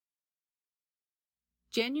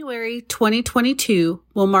January 2022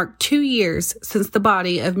 will mark 2 years since the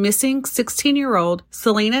body of missing 16-year-old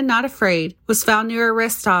Selena Not Afraid was found near a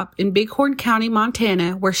rest stop in Bighorn County,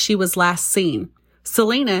 Montana, where she was last seen.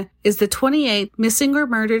 Selena is the 28th missing or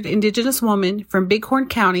murdered Indigenous woman from Bighorn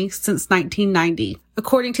County since 1990.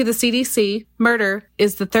 According to the CDC, murder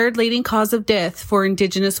is the third leading cause of death for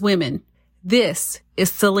Indigenous women. This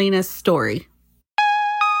is Selena's story.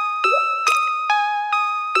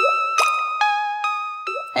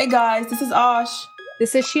 Hey guys, this is Osh.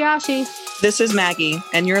 This is Shiashi. This is Maggie,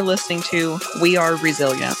 and you're listening to We Are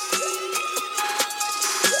Resilient.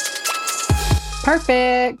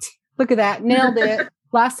 Perfect. Look at that. Nailed it.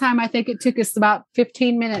 Last time, I think it took us about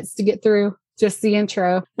 15 minutes to get through just the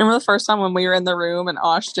intro. Remember the first time when we were in the room and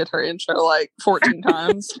Osh did her intro like 14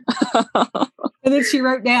 times? And then she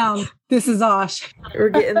wrote down, this is Osh. We're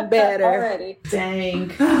getting better. Already.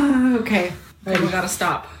 Dang. Okay. Okay, we gotta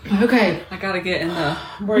stop. Okay. I gotta get in the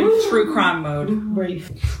true crime mode. Breathe.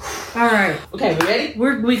 All right. Okay, we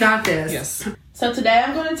ready? We got this. Yes. So today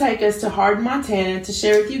I'm going to take us to Hardin, Montana to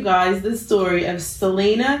share with you guys the story of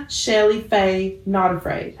Selena Shelly Faye Not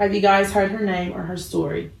Afraid. Have you guys heard her name or her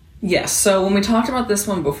story? Yes. So when we talked about this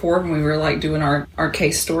one before, when we were like doing our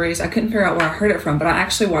case stories, I couldn't figure out where I heard it from, but I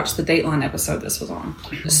actually watched the Dateline episode this was on.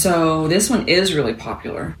 So this one is really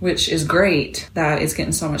popular, which is great that it's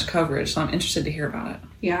getting so much coverage. So I'm interested to hear about it.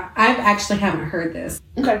 Yeah, I actually haven't heard this.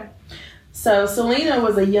 Okay. So Selena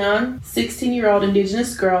was a young 16-year-old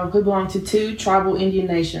Indigenous girl who belonged to two tribal Indian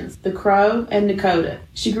nations, the Crow and Dakota.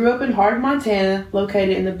 She grew up in Hardin, Montana,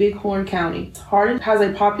 located in the Bighorn County. Hardin has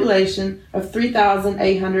a population of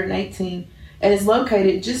 3,818 and is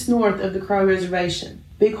located just north of the Crow Reservation.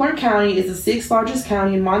 Bighorn County is the sixth largest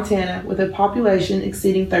county in Montana with a population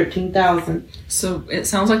exceeding 13,000. So it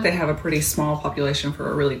sounds like they have a pretty small population for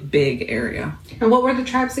a really big area. And what were the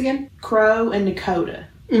tribes again? Crow and Dakota.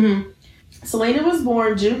 Mm-hmm. Selena was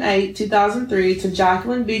born June 8, 2003 to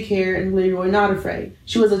Jacqueline Big Hair and Leroy Not Afraid.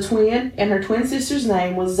 She was a twin, and her twin sister's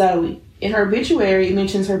name was Zoe. In her obituary, it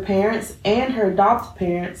mentions her parents and her adopted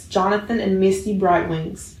parents, Jonathan and Misty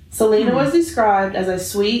Brightwings. Selena was described as a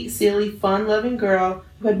sweet, silly, fun-loving girl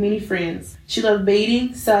who had many friends. She loved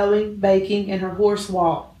beading, sewing, baking, and her horse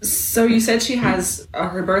Walt. So you said she has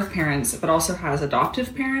her birth parents, but also has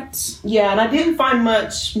adoptive parents? Yeah, and I didn't find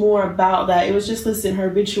much more about that. It was just listed in her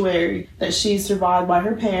obituary that she's survived by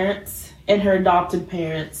her parents and her adopted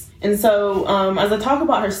parents. And so, as I talk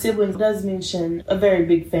about her siblings, it does mention a very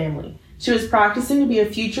big family. She was practicing to be a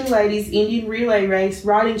future ladies Indian relay race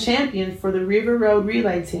riding champion for the River Road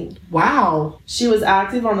relay team. Wow. She was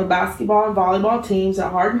active on the basketball and volleyball teams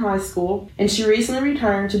at Hardin High School, and she recently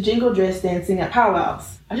returned to jingle dress dancing at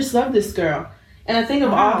powwows. I just love this girl. And I think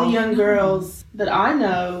of all the young girls that I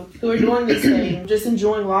know who are doing this thing, just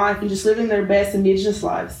enjoying life and just living their best Indigenous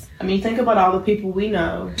lives. I mean, think about all the people we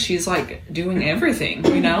know. She's like doing everything,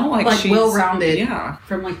 you know? Like she's well-rounded. Yeah.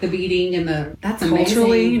 From like the beading and that's amazing.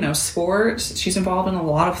 Culturally, sports. She's involved in a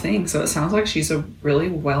lot of things. So it sounds like she's a really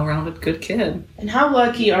well-rounded, good kid. And how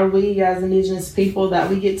lucky are we as Indigenous people that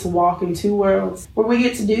we get to walk in two worlds where we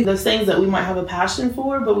get to do those things that we might have a passion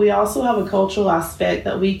for, but we also have a cultural aspect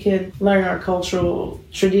that we can learn our cultural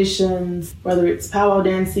traditions, whether it's powwow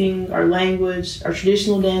dancing, our language, our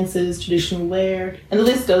traditional dances, traditional wear, and the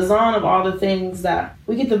list goes on of all the things that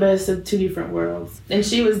we get the best of two different worlds. And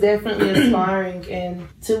she was definitely aspiring and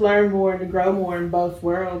to learn more and to grow more in both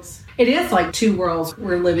worlds. It is like two worlds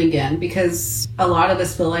we're living in because a lot of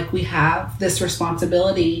us feel like we have this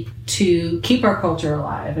responsibility to keep our culture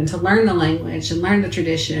alive and to learn the language and learn the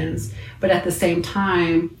traditions, but at the same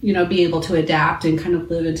time, be able to adapt and kind of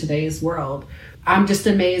live in today's world. I'm just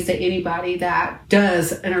amazed at anybody that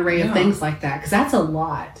does an array of things like that because that's a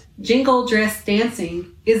lot. Jingle dress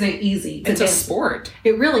dancing isn't easy. It's a sport.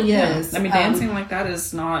 It really is. Yeah. I mean, dancing like that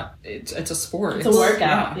is not, it's a sport. It's a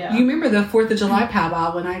workout. Yeah. You remember the 4th of July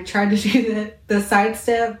powwow when I tried to do the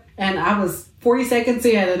sidestep and I was 40 seconds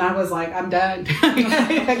in and I was like, I'm done.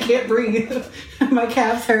 I can't breathe. My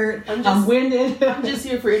calves hurt. I'm winded. I'm just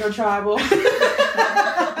here for intertribal.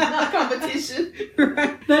 Not competition.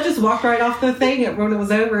 Right. And I just walked right off the thing when it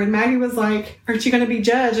was over and Maggie was like, aren't you going to be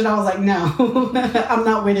judged? And I was like, no, I'm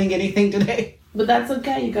not winning anything today. But that's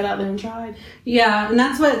okay. You got out there and tried. Yeah, and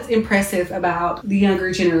that's what's impressive about the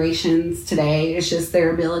younger generations today. It's just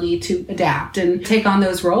their ability to adapt and take on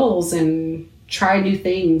those roles and try new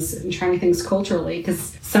things and try new things culturally,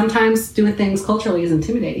 because sometimes doing things culturally is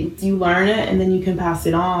intimidating. You learn it and then you can pass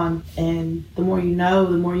it on, and the more you know,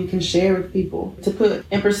 the more you can share with people. To put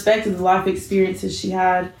in perspective the life experiences she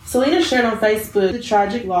had, Selena shared on Facebook the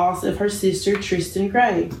tragic loss of her sister Tristan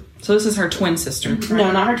Gray. So this is her twin sister, right?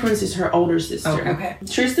 No, not her twin sister, her older sister. Okay.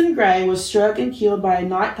 Tristan Gray was struck and killed by a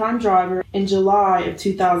nighttime driver in July of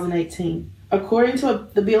 2018. According to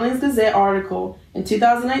the Billings Gazette article, in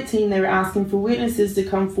 2018 they were asking for witnesses to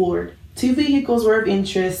come forward. 2 vehicles were of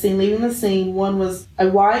interest seen leaving the scene. One was a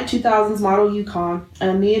white 2000s model Yukon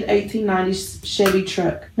and a mid-1890s Chevy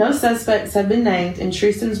truck. No suspects have been named, and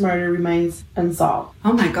Tristan's murder remains unsolved.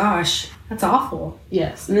 Oh my gosh, that's awful.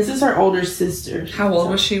 Yes, and this is her older sister. How old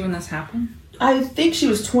was she when this happened? I think she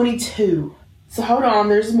was 22. So hold on,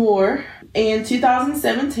 there's more. In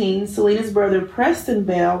 2017, Selena's brother Preston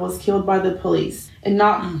Bell was killed by the police, and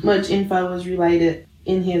not much info was related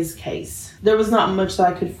in his case. There was not much that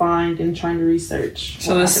I could find in trying to research.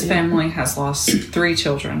 So this family has lost 3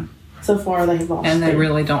 children. So far, they have lost And they 3.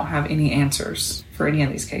 really don't have any answers for any of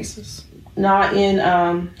these cases. Not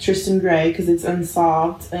in Tristan Gray, because it's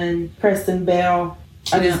unsolved, and Preston Bell,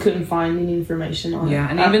 I just couldn't find any information on it. Yeah,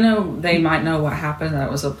 and even though they might know what happened, that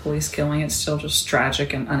it was a police killing, it's still just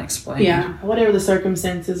tragic and unexplained. Yeah. Whatever the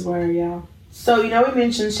circumstances were, yeah. So, we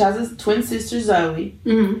mentioned she has a twin sister, Zoe.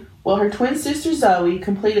 Mm-hmm. Well, her twin sister, Zoe,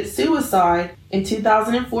 completed suicide in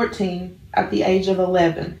 2014 at the age of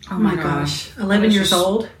 11. Oh my gosh. 11 years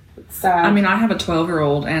old? Sad. I mean, I have a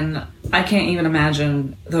 12-year-old, and I can't even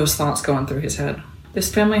imagine those thoughts going through his head.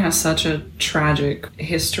 This family has such a tragic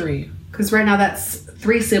history. Because right now that's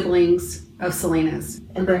 3 siblings of Selena's.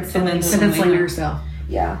 And then Selena. And then Selena herself.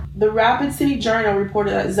 Yeah. The Rapid City Journal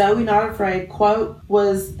reported that Zoe Not Afraid, quote,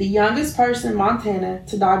 was the youngest person in Montana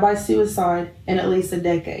to die by suicide in at least a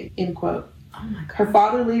decade, end quote. Oh my God. Her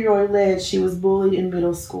father, Leroy, alleged she was bullied in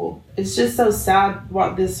middle school. It's just so sad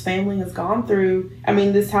what this family has gone through. I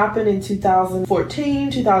mean, this happened in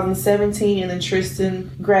 2014, 2017, and then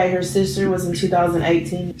Tristan Gray, her sister, was in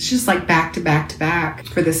 2018. It's just like back to back to back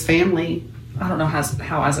for this family. I don't know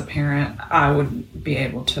how as a parent, I would be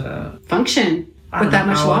able to Function with that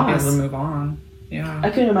much I'd be loss. able to move on. Yeah. I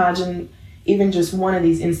couldn't imagine even just one of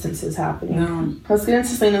these instances happening. No. Let's get into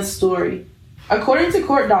Selena's story. According to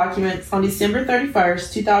court documents, on December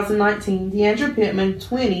 31st, 2019, Deandra Pittman,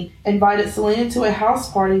 20, invited Selena to a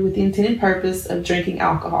house party with the intended purpose of drinking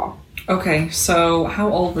alcohol. Okay, so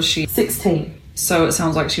how old was she? 16. So it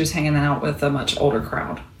sounds like she was hanging out with a much older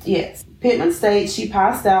crowd. Yes. Pittman states she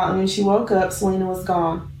passed out, and when she woke up, Selena was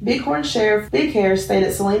gone. Bighorn Sheriff Big Hair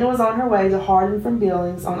stated Selena was on her way to Hardin from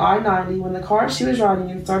Billings on I-90 when the car she was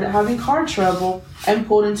riding in started having car trouble and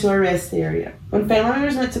pulled into a rest area. When family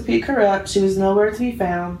members went to pick her up, she was nowhere to be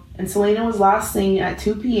found, and Selena was last seen at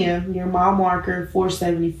 2 p.m. near mile marker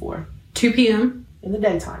 474. 2 p.m.? In the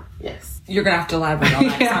daytime, yes. You're going to have to elaborate on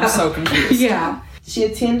that 'cause I'm so confused. Yeah. She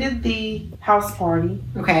attended the house party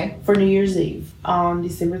Okay. for New Year's Eve on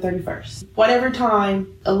December 31st. Whatever time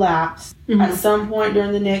elapsed, at some point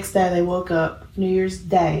during the next day, they woke up, New Year's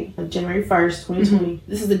Day, like January 1st, 2020.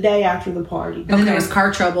 This is the day after the party. And then there was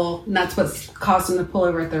car trouble, and that's what caused them to pull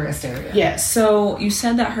over at the rest area. Yes. So you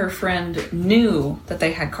said that her friend knew that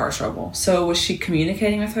they had car trouble. So was she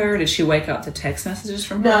communicating with her? Did she wake up to text messages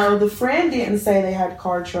from her? No, the friend didn't say they had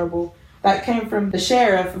car trouble. That came from the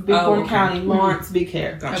sheriff of Bighorn County, Lawrence Big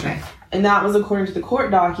Hair. Gotcha. Okay. And that was according to the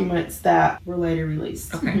court documents that were later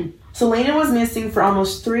released. Okay. Selena was missing for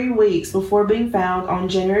almost 3 weeks before being found on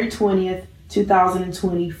January 20th,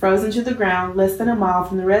 2020, frozen to the ground less than a mile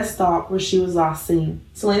from the rest stop where she was last seen.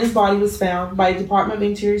 Selena's body was found by a Department of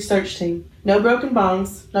Interior search team. No broken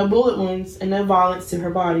bones, no bullet wounds, and no violence to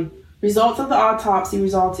her body. Results of the autopsy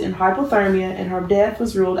resulted in hypothermia, and her death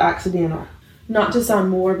was ruled accidental. Not to sound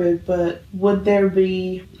morbid, but would there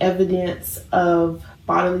be evidence of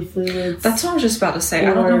bodily fluids? That's what I was just about to say.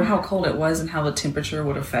 I don't know how cold it was and how the temperature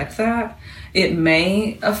would affect that. It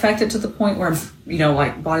may affect it to the point where,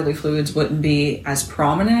 like bodily fluids wouldn't be as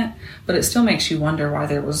prominent, but it still makes you wonder why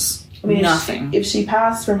there was nothing. If she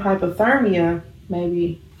passed from hypothermia,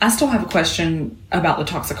 maybe. I still have a question about the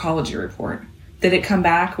toxicology report. Did it come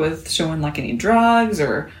back with showing like any drugs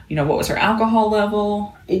or, what was her alcohol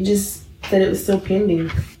level? It just said it was still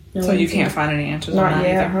pending. So you can't find any answers on Not that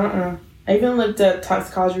yet, either? I even looked at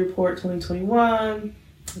Toxicology Report 2021.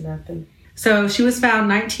 Nothing. So she was found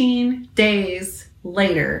 19 days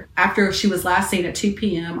later after she was last seen at 2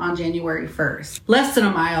 p.m. on January 1st, less than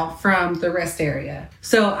a mile from the rest area.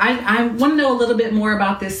 So I want to know a little bit more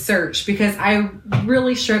about this search because I'm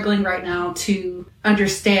really struggling right now to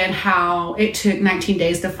understand how it took 19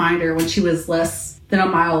 days to find her when she was less than a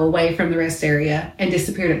mile away from the rest area and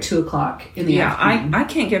disappeared at 2 o'clock in the afternoon. I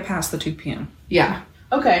can't get past the 2 p.m. Yeah.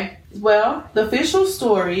 Okay. Well, the official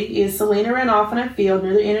story is Selena ran off in a field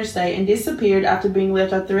near the interstate and disappeared after being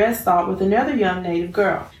left at the rest stop with another young native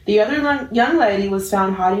girl. The other young lady was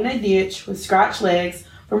found hiding in a ditch with scratched legs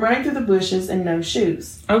from running through the bushes and no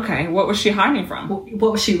shoes. Okay, what was she hiding from?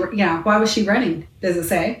 What was she? Yeah, why was she running? Does it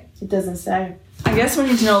say? It doesn't say. I guess we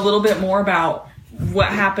need to know a little bit more about what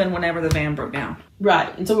happened whenever the van broke down.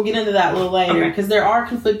 Right, and so we'll get into that a little later because there are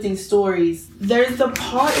conflicting stories. There's the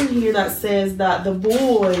part in here that says that the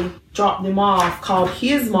boy dropped them off, called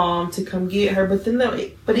his mom to come get her,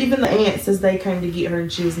 but even the aunt says they came to get her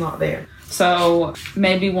and she was not there. So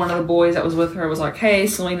maybe one of the boys that was with her was like, hey,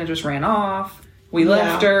 Selena just ran off. We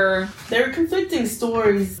left her. There were conflicting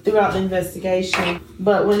stories throughout the investigation,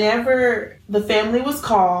 but whenever the family was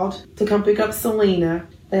called to come pick up Selena,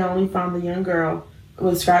 they only found the young girl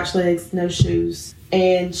with scratched legs, no shoes,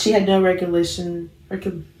 and she had no recollection.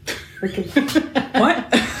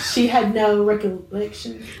 What? She had no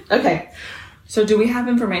recollection. Okay. So do we have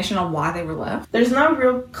information on why they were left? There's no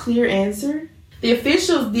real clear answer. The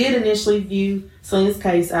officials did initially view Selena's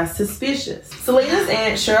case as suspicious. Selena's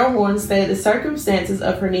aunt, Cheryl Horn, stated the circumstances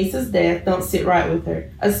of her niece's death don't sit right with her,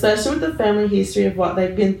 especially with the family history of what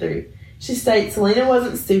they've been through. She states Selena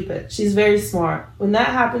wasn't stupid. She's very smart. When that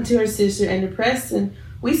happened to her sister and to Preston,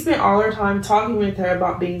 we spent all our time talking with her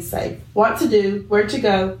about being safe, what to do, where to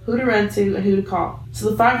go, who to run to, and who to call. So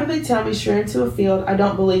the fact that they tell me she ran into a field, I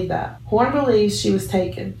don't believe that. Horn believes she was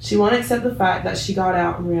taken. She won't accept the fact that she got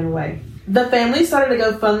out and ran away. The family started a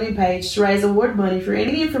GoFundMe page to raise award money for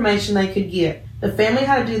any information they could get. The family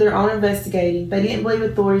had to do their own investigating. They didn't believe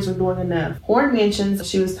authorities were doing enough. Horn mentions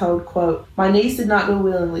she was told, quote, my niece did not go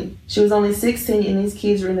willingly. She was only 16 and these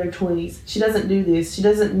kids are in their 20s. She doesn't do this. She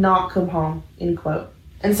doesn't not come home, end quote.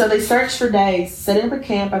 And so they searched for days, setting up a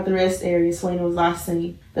camp at the rest area Selena was last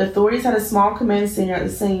seen. The authorities had a small command center at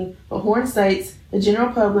the scene, but Horn states the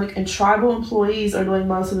general public and tribal employees are doing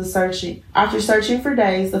most of the searching. After searching for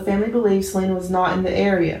days, the family believes Selena was not in the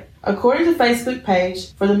area. According to the Facebook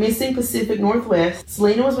page for the Missing Pacific Northwest,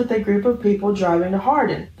 Selena was with a group of people driving to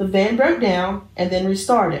Hardin. The van broke down and then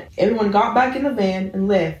restarted. Everyone got back in the van and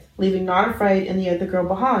left, leaving Not Afraid and the other girl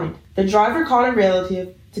behind. The driver called a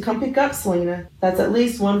relative to come pick up Selena. That's at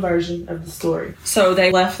least one version of the story. So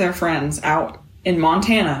they left their friends out in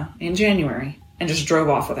Montana in January and just drove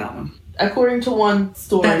off without them. According to one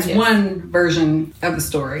story. That's yes. one version of the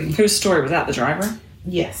story. Whose story was that? The driver?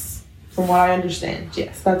 Yes. From what I understand,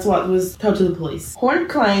 yes. That's what was told to the police. Horn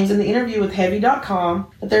claims in the interview with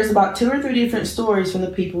Heavy.com that there's about 2 or 3 different stories from the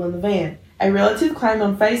people in the van. A relative claimed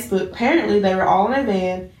on Facebook apparently they were all in a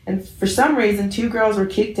van and for some reason 2 girls were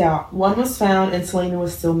kicked out. One was found and Selena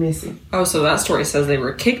was still missing. Oh, so that story says they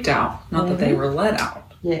were kicked out, not that they were let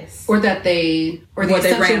out. Yes. Or that they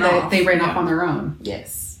ran off on their own.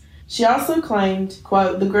 Yes. She also claimed,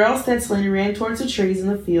 quote, the girls said Selena ran towards the trees in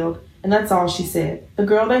the field, and that's all she said. The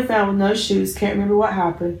girl they found with no shoes can't remember what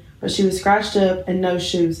happened, but she was scratched up and no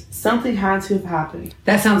shoes. Something had to have happened.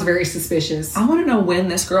 That sounds very suspicious. I want to know when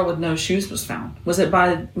this girl with no shoes was found. Was it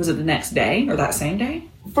the next day or that same day?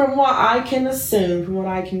 From what I can assume, from what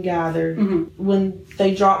I can gather, when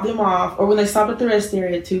they dropped them off, or when they stopped at the rest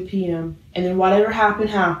area at 2 p.m., and then whatever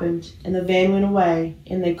happened, and the van went away,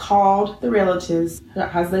 and they called the relatives,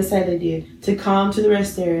 as they say they did, to come to the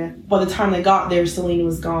rest area. By the time they got there, Selena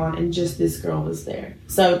was gone, and just this girl was there.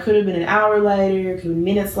 So it could have been an hour later, it could have been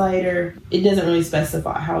minutes later. It doesn't really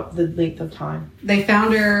specify the length of time. They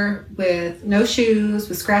found her with no shoes,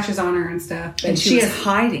 with scratches on her and stuff. And she was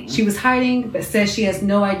hiding. She was hiding, but says she has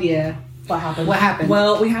no idea what happened.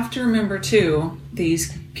 Well, we have to remember, too,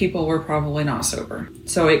 these people were probably not sober.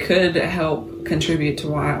 So it could help contribute to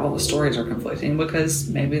why all the stories are conflicting, because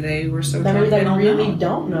maybe they were so maybe they really know.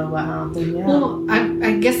 don't know what happened. Yeah. Well,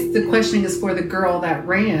 I guess the questioning is for the girl that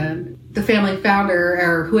ran. The family found her,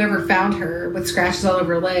 or whoever found her, with scratches all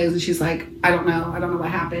over her legs, and she's like, I don't know what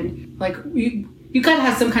happened. Like, you gotta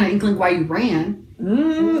have some kind of inkling why you ran.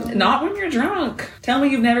 Not when you're drunk. Tell me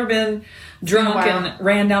you've never been drunk and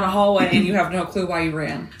ran down a hallway and you have no clue why you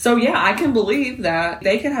ran. So yeah, I can believe that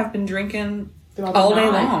they could have been drinking all day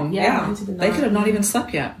long. Yeah. They could have not even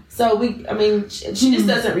slept yet. So she just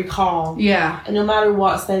doesn't recall. Yeah. And no matter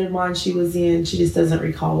what state of mind she was in, she just doesn't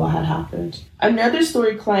recall what had happened. Another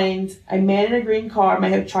story claims a man in a green car may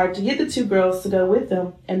have tried to get the 2 girls to go with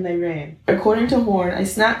them, and they ran. According to Horn, a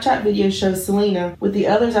Snapchat video shows Selena with the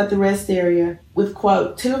others at the rest area with,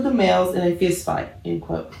 quote, 2 of the males in a fist fight, end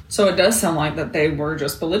quote. So it does sound like that they were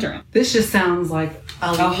just belligerent. This just sounds like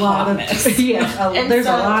a lot of mess. There's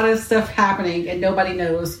a lot of stuff happening and nobody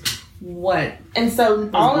knows what. And so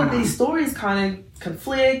all going of these stories kind of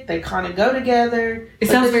conflict, they kind of go together. It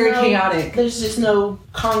sounds very chaotic. There's just no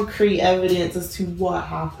concrete evidence as to what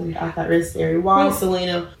happened at that rest area. Why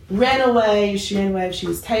Selena ran away, she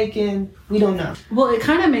was taken. We don't know. Well, it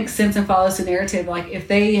kind of makes sense and follows the narrative. Like, if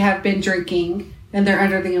they have been drinking and they're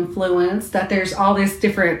under the influence, that there's all these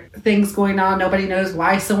different things going on. Nobody knows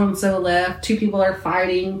why so-and-so left. Two people are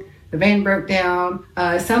fighting. The van broke down.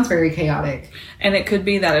 It sounds very chaotic. And it could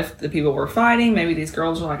be that if the people were fighting, maybe these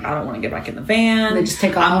girls are like, I don't want to get back in the van. They just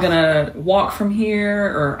take off. I'm going to walk from here,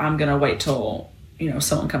 or I'm going to wait till,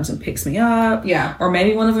 someone comes and picks me up. Yeah. Or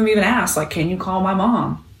maybe one of them even asked, like, can you call my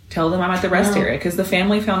mom? Tell them I'm at the rest area, because the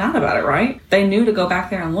family found out about it, right? They knew to go back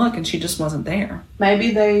there and look, and she just wasn't there.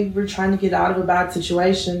 Maybe they were trying to get out of a bad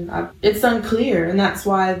situation. It's unclear, and that's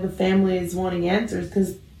why the family is wanting answers,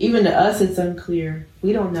 because even to us, it's unclear.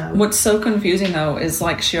 We don't know. What's so confusing, though, is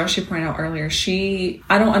like she pointed out earlier,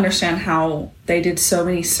 I don't understand how they did so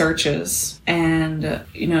many searches and,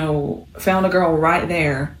 found a girl right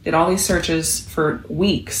there, did all these searches for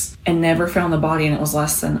weeks and never found the body, and it was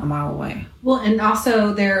less than a mile away. Well, and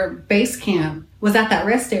also their base camp was at that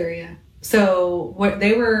rest area. So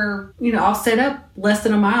they were, all set up less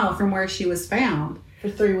than a mile from where she was found. For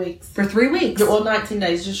 3 weeks. For 3 weeks. Well, 19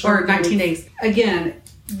 days. Just short or 19 days. Again,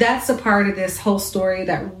 that's a part of this whole story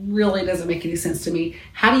that really doesn't make any sense to me.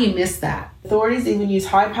 How do you miss that? Authorities even used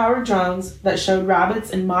high-powered drones that showed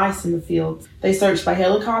rabbits and mice in the fields. They searched by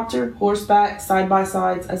helicopter, horseback,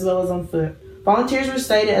 side-by-sides, as well as on foot. Volunteers were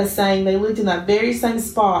stated as saying they looked in that very same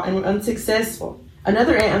spot and were unsuccessful.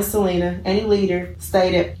 Another aunt of Selena, Annie Leader,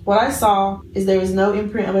 stated, "What I saw is there was no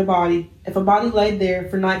imprint of a body. If a body laid there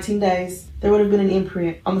for 19 days, there would have been an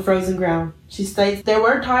imprint on the frozen ground." She states there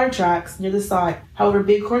were tire tracks near the site. However,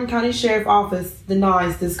 Bighorn County Sheriff Office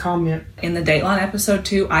denies this comment. In the Dateline episode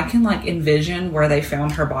 2, I can envision where they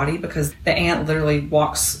found her body, because the aunt literally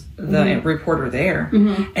walks the reporter there.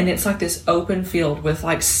 Mm-hmm. And it's like this open field with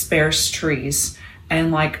sparse trees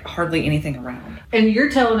and hardly anything around. And you're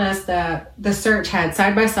telling us that the search had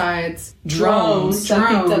side-by-sides, drones that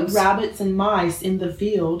picked up rabbits and mice in the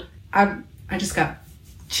field. I just got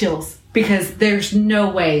chills, because there's no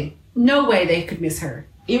way they could miss her.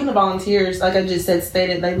 Even the volunteers, like I just said,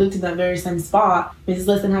 stated they looked in that very same spot. It's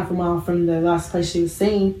less than half a mile from the last place she was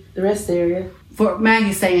seen, the rest area. For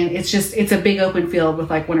Maggie's saying, it's a big open field with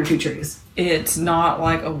 1 or 2 trees. It's not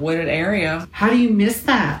a wooded area. How do you miss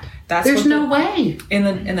that? There's no way. In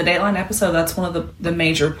the Dateline episode, that's one of the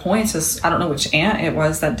major points. Is I don't know which aunt it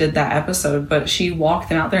was that did that episode, but she walked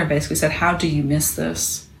them out there and basically said, "How do you miss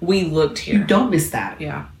this? We looked here. You don't miss that.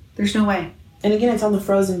 Yeah. There's no way." And again, it's on the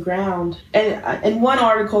frozen ground. And in one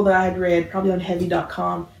article that I had read, probably on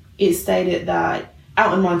Heavy.com, it stated that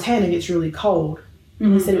out in Montana it gets really cold.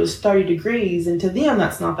 Mm-hmm. They said it was 30 degrees, and to them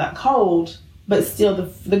that's not that cold. But still,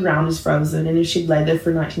 the ground is frozen, and if she'd laid there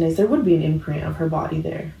for 19 days, there would be an imprint of her body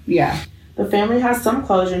there. Yeah. The family has some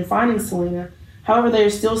closure in finding Selena. However, they are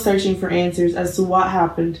still searching for answers as to what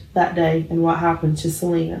happened that day and what happened to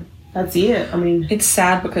Selena. That's it. It's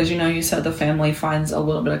sad because, you said the family finds a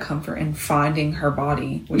little bit of comfort in finding her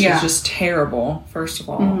body, which is just terrible, first of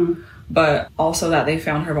all. Mm-hmm. But also that they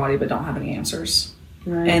found her body but don't have any answers.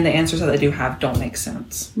 Right. And the answers that they do have don't make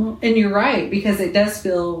sense. Well, and you're right, because it does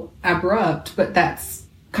feel abrupt, but that's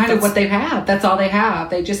kind of what they have. That's all they have.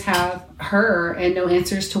 They just have her and no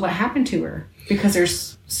answers to what happened to her, because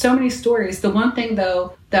there's so many stories. The one thing,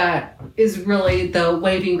 though, that is really the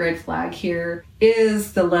waving red flag here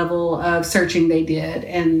is the level of searching they did.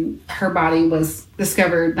 And her body was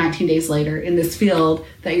discovered 19 days later in this field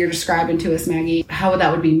that you're describing to us, Maggie. How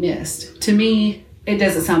that would be missed? To me, it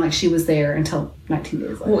doesn't sound like she was there until 19 days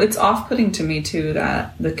later. Well, it's off-putting to me, too,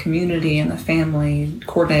 that the community and the family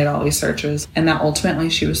coordinated all these searches, and that ultimately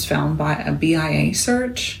she was found by a BIA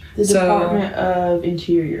search. The Department of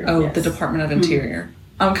Interior. Oh, yes. The Department of Interior. Mm-hmm.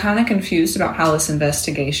 I'm kind of confused about how this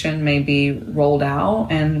investigation may be rolled out,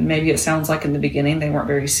 and maybe it sounds like in the beginning they weren't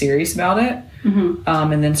very serious about it,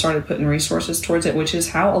 and then started putting resources towards it, which is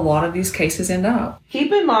how a lot of these cases end up.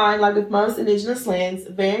 Keep in mind, like with most indigenous lands,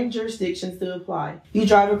 varying jurisdictions do apply. You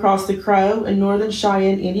drive across the Crow and Northern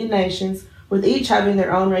Cheyenne Indian nations, with each having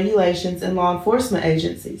their own regulations and law enforcement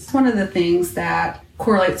agencies. One of the things that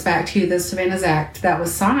correlates back to the Savannah's Act that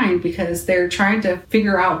was signed, because they're trying to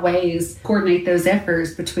figure out ways to coordinate those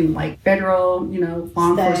efforts between federal, law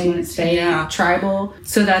enforcement, state, tribal,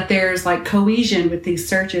 so that there's cohesion with these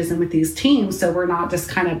searches and with these teams, so we're not just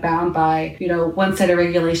kind of bound by, one set of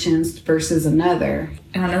regulations versus another.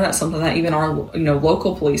 And I know that's something that even our,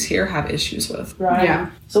 local police here have issues with. Right. Yeah.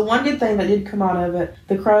 So one good thing that did come out of it,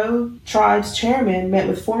 the Crow Tribe's chairman met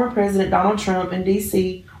with former President Donald Trump in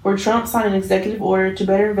D.C., where Trump signed an executive order to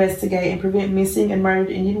better investigate and prevent missing and murdered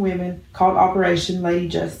Indian women called Operation Lady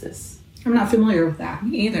Justice. I'm not familiar with that.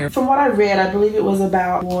 Me either. From what I read, I believe it was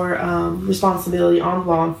about more responsibility on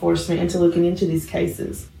law enforcement into looking into these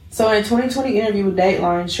cases. So in a 2020 interview with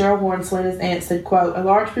Dateline, Cheryl Warren, Selena's aunt, said, quote, "A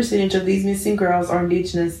large percentage of these missing girls are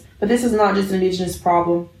Indigenous, but this is not just an Indigenous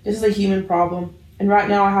problem. This is a human problem. And right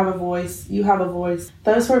now I have a voice. You have a voice.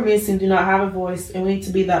 Those who are missing do not have a voice, and we need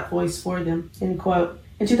to be that voice for them," end quote.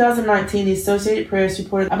 In 2019, the Associated Press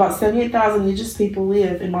reported about 78,000 Indigenous people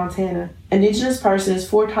live in Montana. An Indigenous person is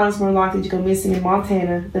 4 times more likely to go missing in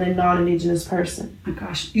Montana than a non-Indigenous person. Oh my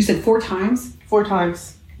gosh. You said 4 times? 4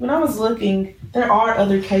 times. When I was looking, there are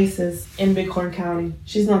other cases in Bighorn County.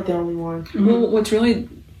 She's not the only one. Well, what's really,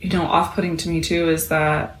 off-putting to me too is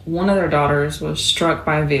that one of their daughters was struck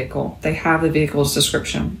by a vehicle. They have the vehicle's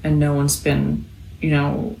description, and no one's been,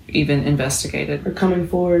 even investigated. Or coming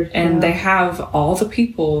forward. And they have all the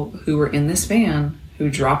people who were in this van who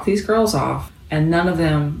dropped these girls off, and none of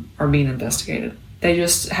them are being investigated. They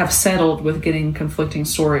just have settled with getting conflicting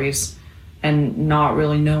stories and not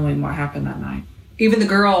really knowing what happened that night. Even the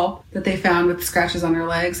girl that they found with scratches on her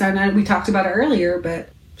legs, I know we talked about it earlier, but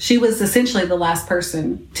she was essentially the last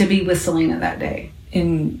person to be with Selena that day.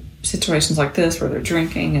 In situations like this where they're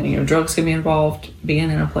drinking and, drugs can be involved,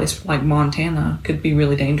 being in a place like Montana could be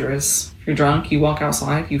really dangerous. If you're drunk, you walk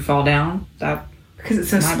outside, you fall down, because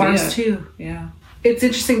it's so sparse too. Yeah. It's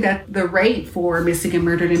interesting that the rate for missing and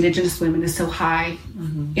murdered Indigenous women is so high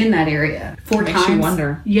in that area. 4 times. Makes you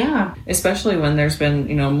wonder. Yeah. Especially when there's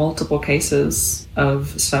been, multiple cases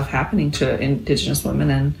of stuff happening to Indigenous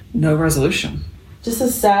women and no resolution. Just a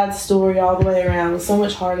sad story all the way around, with so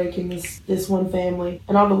much heartache in this one family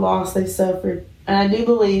and all the loss they've suffered. And I do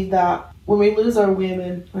believe that when we lose our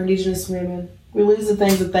women, our Indigenous women, we lose the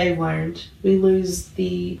things that they've learned. We lose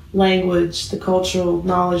the language, the cultural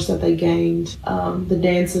knowledge that they gained, the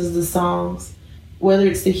dances, the songs, whether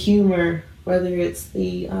it's the humor, whether it's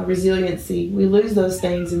the resiliency. We lose those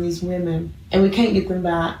things in these women, and we can't get them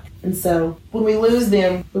back. And so when we lose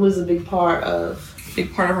them, we lose a big part of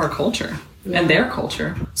our culture. And their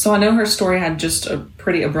culture. So I know her story had just a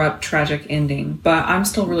pretty abrupt, tragic ending, but I'm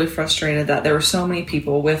still really frustrated that there were so many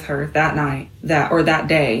people with her that night, that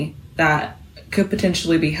day, that could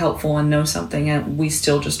potentially be helpful and know something, and we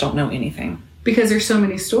still just don't know anything. Because there's so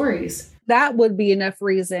many stories. That would be enough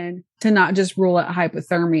reason to not just rule out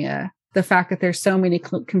hypothermia. The fact that there's so many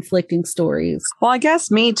conflicting stories. Well, I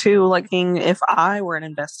guess me too, if I were an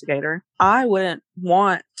investigator, I wouldn't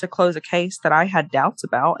want to close a case that I had doubts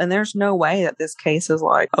about. And there's no way that this case is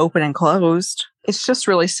open and closed. It's just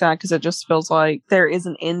really sad because it just feels like there is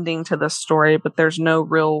an ending to this story, but there's no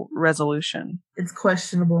real resolution. It's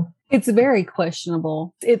questionable. It's very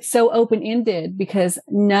questionable. It's so open-ended because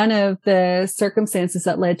none of the circumstances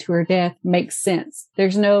that led to her death make sense.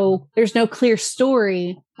 There's no clear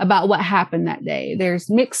story about what happened that day. There's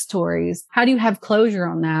mixed stories. How do you have closure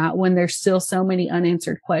on that when there's still so many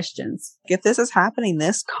unanswered questions? If this is happening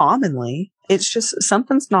this commonly, it's just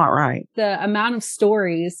something's not right. The amount of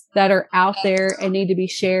stories that are out there and need to be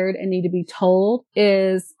shared and need to be told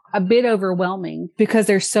is a bit overwhelming because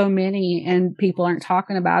there's so many and people aren't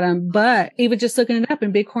talking about them. But even just looking it up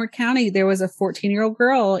in Bighorn County, there was a 14-year-old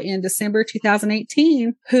girl in December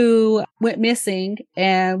 2018 who went missing.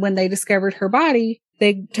 And when they discovered her body,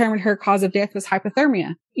 they determined her cause of death was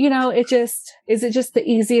hypothermia. Is it just the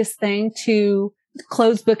easiest thing to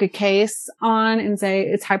close book a case on and say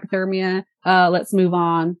it's hypothermia? Let's move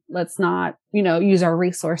on. Let's not, use our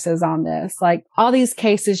resources on this. All these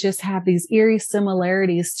cases just have these eerie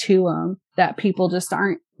similarities to them that people just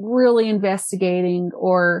aren't really investigating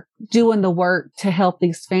or doing the work to help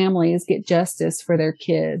these families get justice for their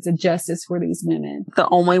kids and justice for these women. The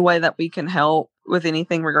only way that we can help with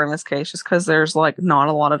anything regarding this case, just because there's not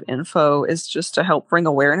a lot of info, is just to help bring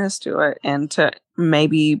awareness to it and to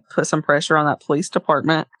maybe put some pressure on that police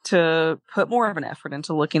department to put more of an effort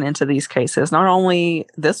into looking into these cases. Not only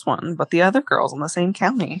this one, but the other girls in the same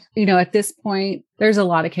county. At this point, there's a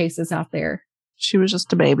lot of cases out there. She was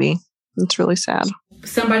just a baby. It's really sad.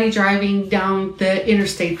 Somebody driving down the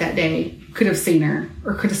interstate that day could have seen her,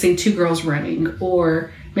 or could have seen 2 girls running,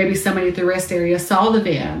 or maybe somebody at the rest area saw the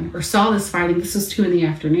van or saw this fighting. This was 2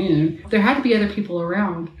 p.m. There had to be other people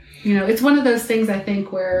around. It's one of those things, I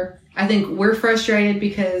think, where I think we're frustrated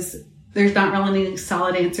because There's not really any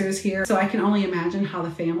solid answers here. So I can only imagine how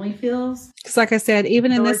the family feels. Because like I said,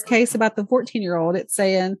 even in this case about the 14-year-old, it's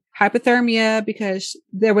saying hypothermia because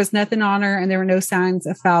there was nothing on her and there were no signs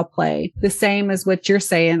of foul play. The same as what you're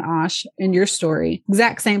saying, Ash, in your story.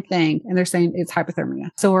 Exact same thing. And they're saying it's hypothermia.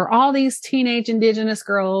 So are all these teenage Indigenous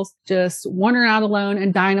girls just wandering out alone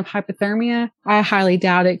and dying of hypothermia? I highly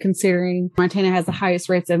doubt it, considering Montana has the highest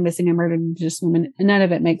rates of missing and murdered Indigenous women. And none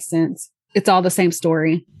of it makes sense. It's all the same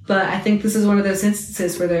story. But I think this is one of those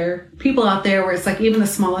instances where there are people out there where it's like even the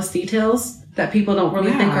smallest details that people don't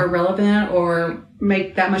really think are relevant or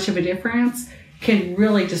make that much of a difference can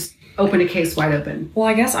really just open a case wide open. Well,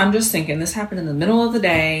 I guess I'm just thinking this happened in the middle of the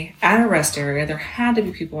day at a rest area. There had to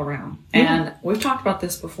be people around. And we've talked about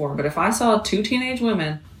this before, but if I saw 2 teenage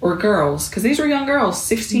women or girls, because these were young girls,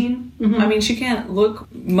 16, I mean, she can't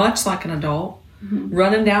look much like an adult.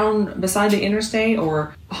 Running down beside the interstate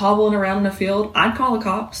or hobbling around in a field, I'd call the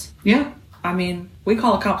cops. Yeah. I mean, we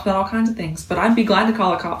call the cops about all kinds of things, but I'd be glad to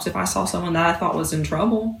call the cops if I saw someone that I thought was in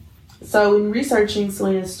trouble. So in researching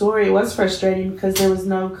Selena's story, it was frustrating because there was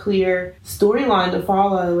no clear storyline to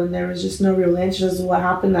follow and there was just no real answers to what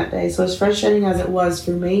happened that day. So as frustrating as it was for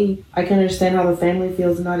me, I can understand how the family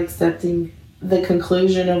feels not accepting the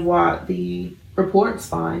conclusion of what the reports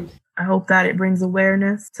find. I hope that it brings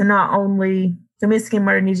awareness to not only the Missing and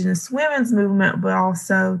Murdered Indigenous Women's movement, but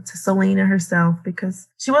also to Selena herself, because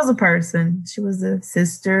she was a person. She was a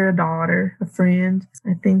sister, a daughter, a friend.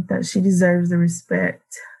 I think that she deserves the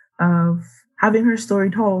respect of having her story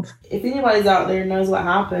told. If anybody's out there knows what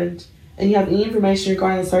happened and you have any information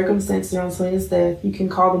regarding the circumstances around Selena's death, you can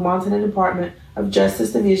call the Montana Department of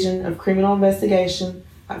Justice Division of Criminal Investigation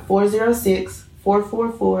at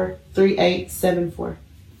 406-444-3874.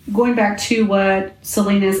 Going back to what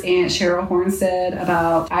Selena's aunt Cheryl Horn said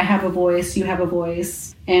about, I have a voice, you have a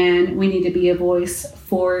voice, and we need to be a voice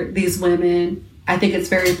for these women. I think it's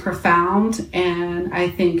very profound, and I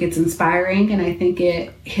think it's inspiring, and I think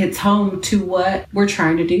it hits home to what we're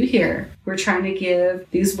trying to do here. We're trying to give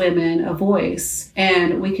these women a voice,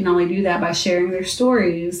 and we can only do that by sharing their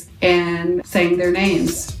stories and saying their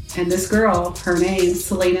names. And this girl, her name,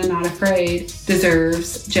 Selena Not Afraid,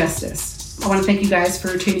 deserves justice. I want to thank you guys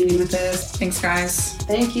for tuning in with us. Thanks, guys.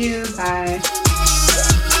 Thank you. Bye.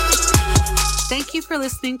 Thank you for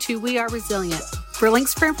listening to We Are Resilient. For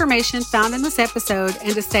links for information found in this episode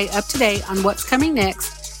and to stay up to date on what's coming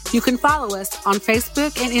next, you can follow us on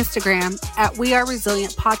Facebook and Instagram at We Are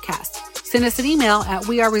Resilient Podcast. Send us an email at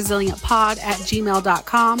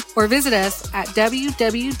weareresilientpod@gmail.com or visit us at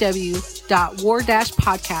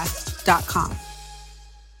www.war-podcast.com.